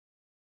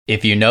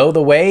If you know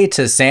the way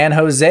to San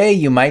Jose,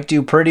 you might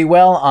do pretty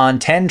well on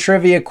 10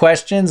 trivia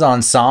questions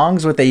on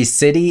songs with a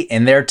city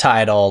in their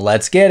title.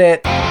 Let's get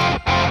it.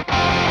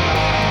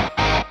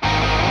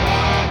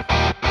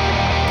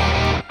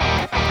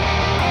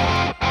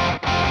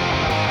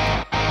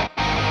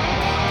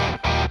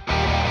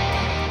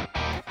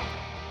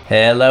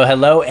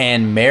 Hello,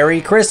 and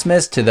Merry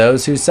Christmas to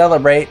those who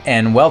celebrate,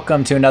 and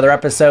welcome to another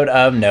episode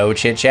of No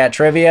Chit Chat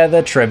Trivia,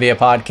 the trivia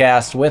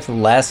podcast with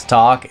less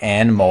talk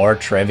and more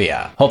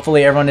trivia.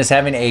 Hopefully everyone is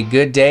having a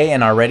good day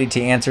and are ready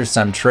to answer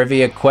some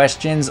trivia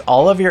questions.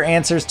 All of your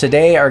answers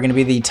today are going to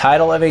be the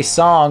title of a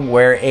song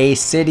where a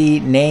city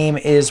name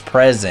is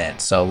present.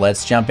 So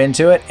let's jump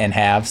into it and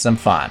have some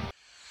fun.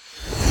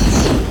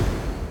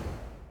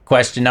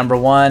 Question number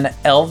 1.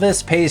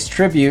 Elvis pays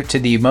tribute to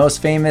the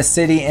most famous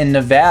city in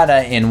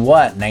Nevada in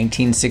what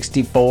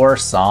 1964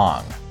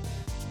 song?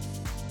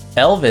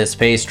 Elvis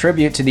pays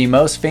tribute to the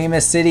most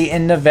famous city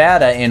in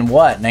Nevada in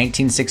what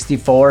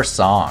 1964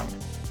 song?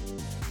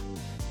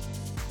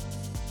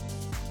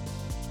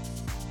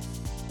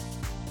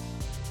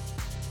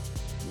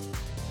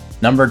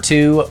 Number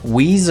 2,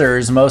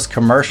 Weezer's most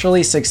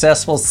commercially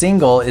successful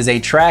single is a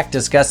track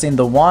discussing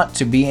the want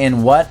to be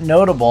in what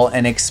notable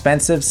and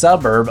expensive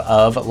suburb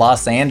of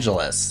Los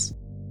Angeles?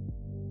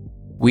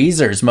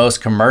 Weezer's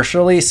most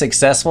commercially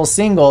successful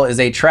single is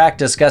a track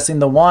discussing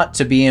the want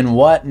to be in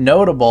what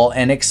notable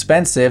and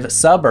expensive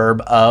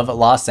suburb of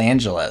Los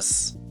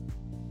Angeles?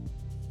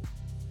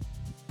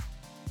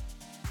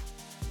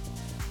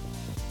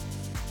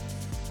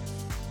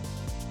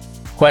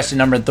 Question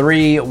number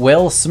 3,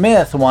 Will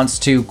Smith wants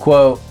to,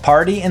 quote,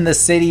 party in the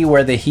city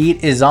where the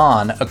heat is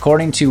on,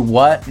 according to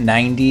what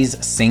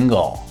 90s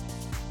single?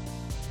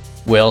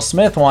 Will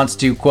Smith wants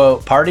to,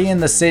 quote, party in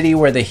the city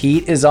where the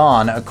heat is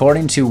on,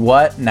 according to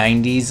what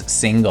 90s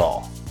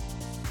single?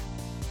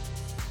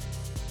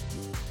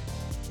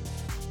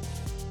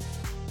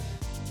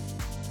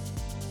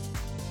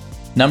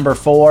 Number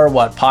 4,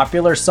 what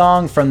popular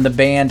song from the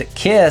band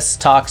Kiss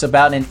talks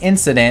about an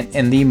incident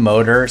in the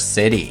Motor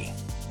City?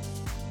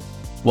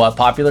 What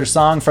popular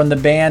song from the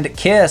band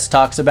Kiss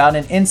talks about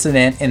an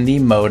incident in the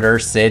Motor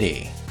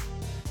City?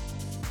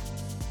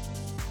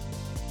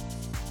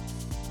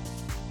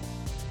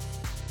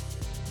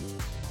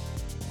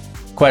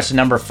 Question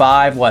number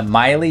 5, what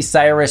Miley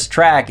Cyrus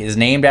track is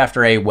named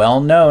after a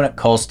well-known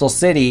coastal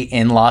city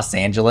in Los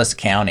Angeles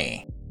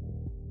County?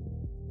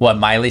 What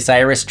Miley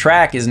Cyrus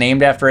track is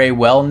named after a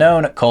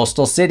well-known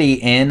coastal city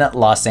in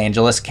Los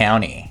Angeles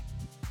County?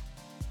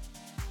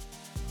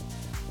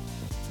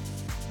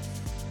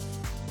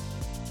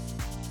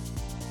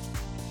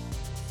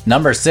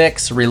 Number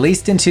 6,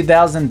 released in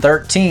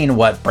 2013,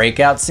 what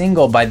breakout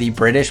single by the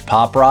British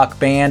pop rock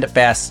band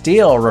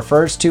Bastille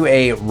refers to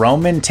a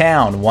Roman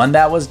town, one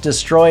that was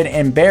destroyed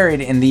and buried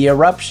in the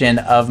eruption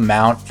of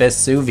Mount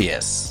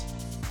Vesuvius?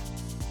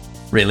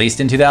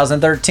 Released in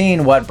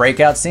 2013, what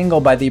breakout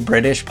single by the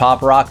British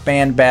pop rock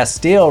band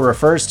Bastille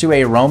refers to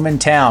a Roman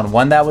town,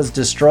 one that was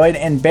destroyed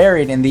and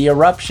buried in the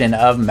eruption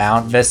of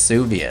Mount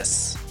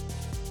Vesuvius?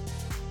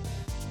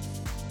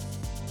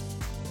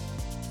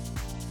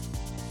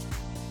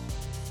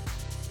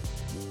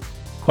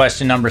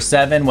 Question number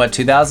 7, what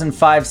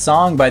 2005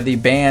 song by the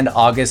band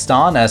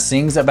Augustana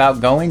sings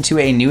about going to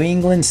a New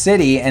England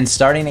city and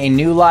starting a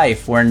new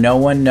life where no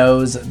one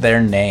knows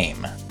their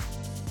name?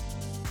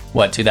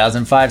 What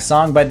 2005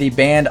 song by the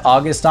band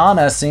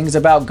Augustana sings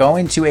about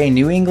going to a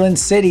New England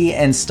city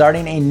and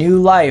starting a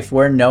new life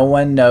where no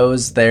one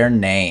knows their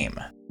name?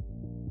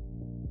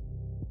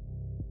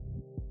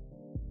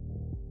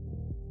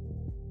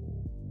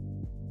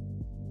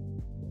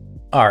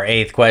 Our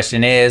 8th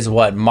question is,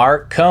 what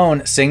Marc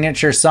Cohn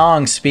signature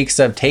song speaks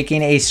of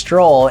taking a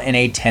stroll in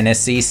a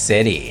Tennessee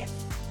city?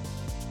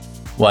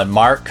 What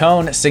Marc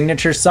Cohn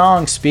signature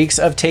song speaks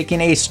of taking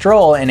a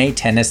stroll in a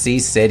Tennessee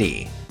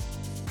city?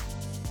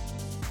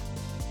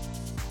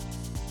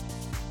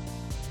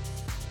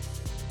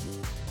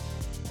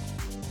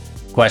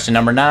 Question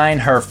number 9,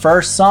 her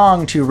first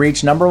song to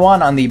reach number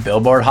 1 on the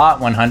Billboard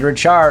Hot 100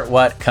 chart,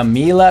 what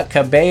Camila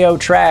Cabello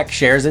track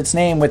shares its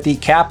name with the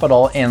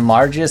capital and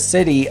largest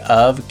city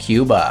of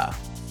Cuba?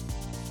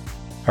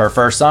 Her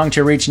first song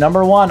to reach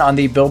number 1 on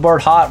the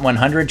Billboard Hot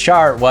 100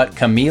 chart, what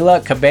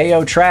Camila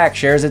Cabello track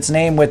shares its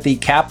name with the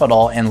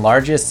capital and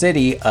largest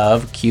city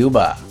of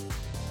Cuba?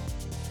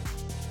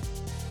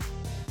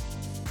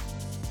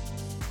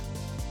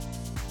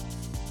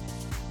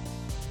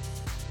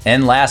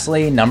 And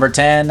lastly, number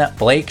 10,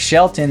 Blake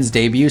Shelton's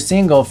debut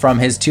single from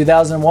his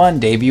 2001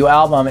 debut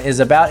album is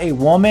about a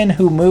woman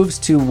who moves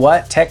to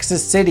what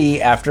Texas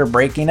city after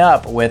breaking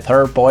up with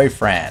her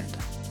boyfriend?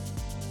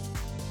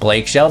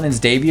 Blake Shelton's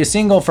debut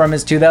single from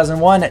his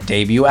 2001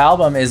 debut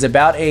album is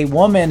about a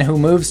woman who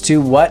moves to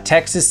what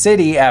Texas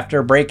city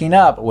after breaking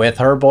up with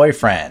her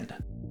boyfriend?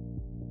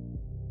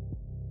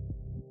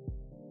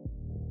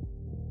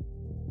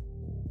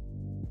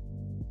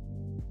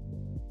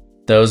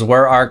 Those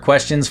were our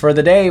questions for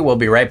the day. We'll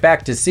be right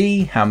back to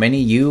see how many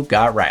you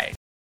got right.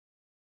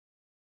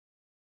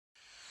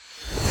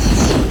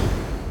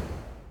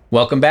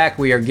 Welcome back.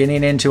 We are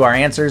getting into our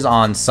answers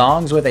on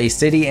songs with a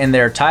city in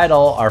their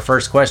title. Our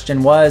first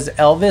question was,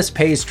 Elvis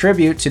pays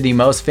tribute to the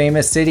most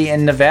famous city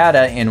in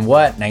Nevada in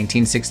what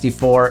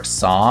 1964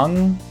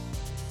 song?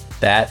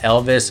 That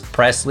Elvis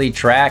Presley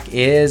track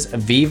is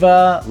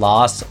Viva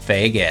Las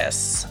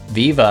Vegas.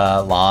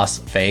 Viva Las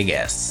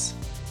Vegas.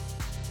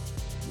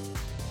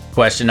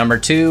 Question number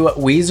 2.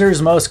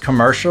 Weezer's most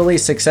commercially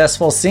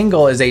successful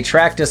single is a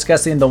track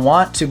discussing the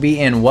want to be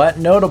in what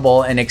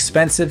notable and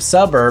expensive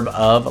suburb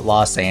of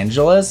Los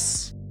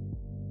Angeles?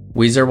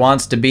 Weezer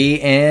wants to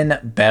be in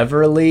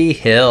Beverly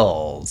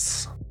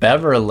Hills.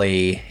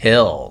 Beverly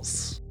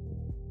Hills.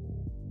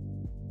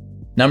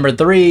 Number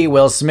 3.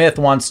 Will Smith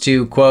wants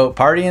to, quote,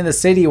 party in the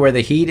city where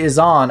the heat is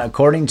on,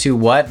 according to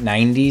what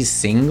 90s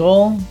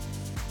single?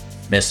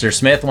 Mr.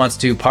 Smith wants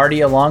to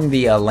party along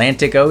the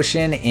Atlantic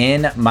Ocean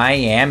in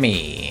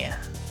Miami.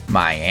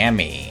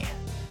 Miami.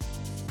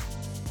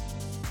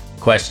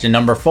 Question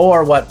number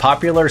 4. What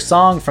popular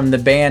song from the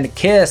band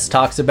Kiss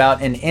talks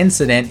about an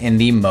incident in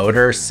the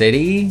Motor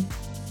City?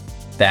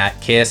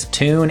 That Kiss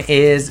tune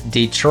is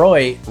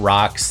Detroit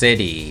Rock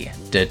City.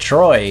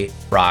 Detroit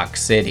Rock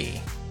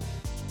City.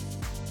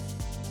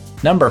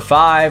 Number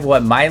 5.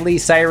 What Miley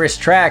Cyrus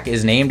track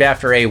is named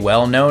after a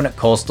well-known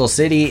coastal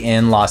city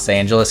in Los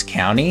Angeles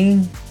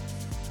County?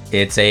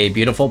 It's a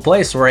beautiful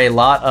place where a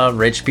lot of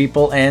rich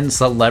people and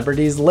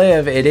celebrities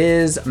live. It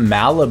is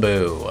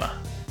Malibu.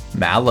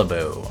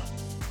 Malibu.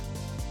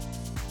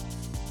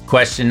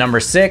 Question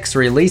number 6.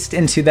 Released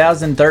in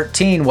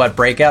 2013, what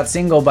breakout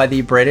single by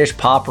the British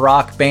pop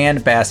rock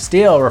band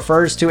Bastille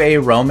refers to a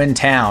Roman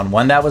town,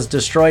 one that was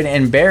destroyed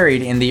and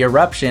buried in the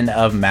eruption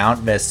of Mount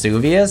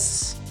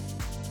Vesuvius?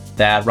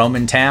 That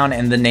Roman town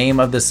and the name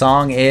of the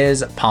song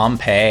is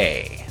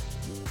Pompeii.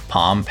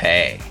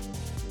 Pompeii.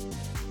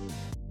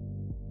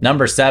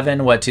 Number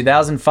 7. What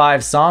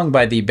 2005 song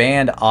by the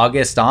band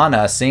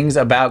Augustana sings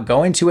about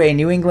going to a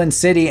New England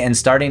city and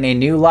starting a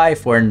new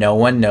life where no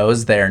one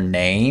knows their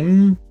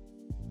name?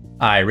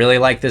 I really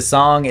like this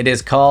song. It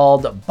is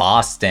called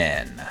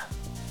Boston.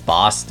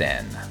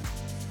 Boston.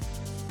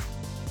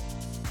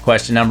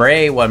 Question number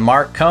 8. What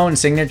Marc Cohn's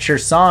signature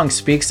song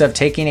speaks of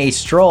taking a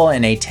stroll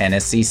in a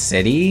Tennessee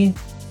city?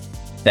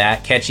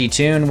 That catchy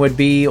tune would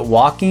be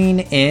Walking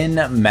in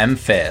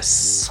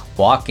Memphis.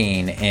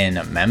 Walking in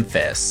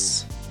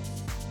Memphis.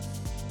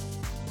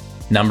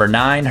 Number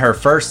 9. Her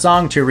first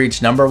song to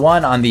reach number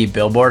 1 on the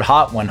Billboard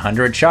Hot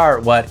 100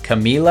 chart. What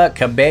Camila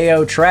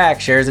Cabello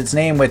track shares its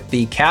name with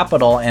the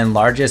capital and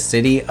largest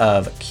city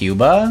of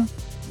Cuba?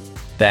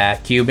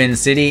 That Cuban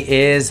city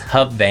is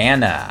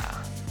Havana.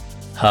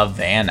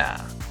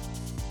 Havana.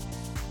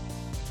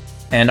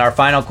 And our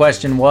final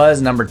question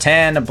was number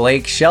 10.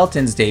 Blake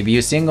Shelton's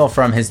debut single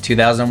from his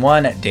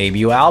 2001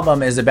 debut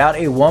album is about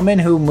a woman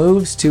who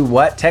moves to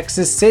what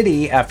Texas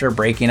city after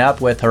breaking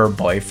up with her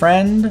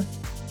boyfriend?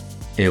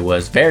 It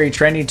was very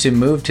trendy to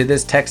move to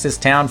this Texas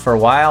town for a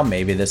while.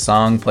 Maybe the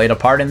song played a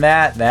part in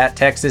that. That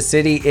Texas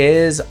city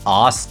is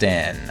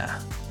Austin.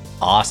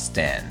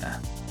 Austin.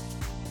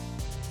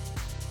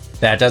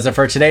 That does it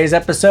for today's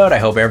episode. I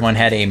hope everyone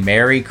had a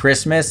Merry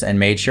Christmas and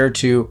made sure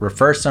to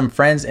refer some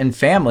friends and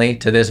family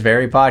to this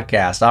very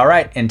podcast. All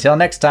right, until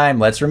next time,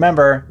 let's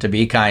remember to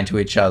be kind to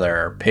each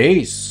other.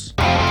 Peace.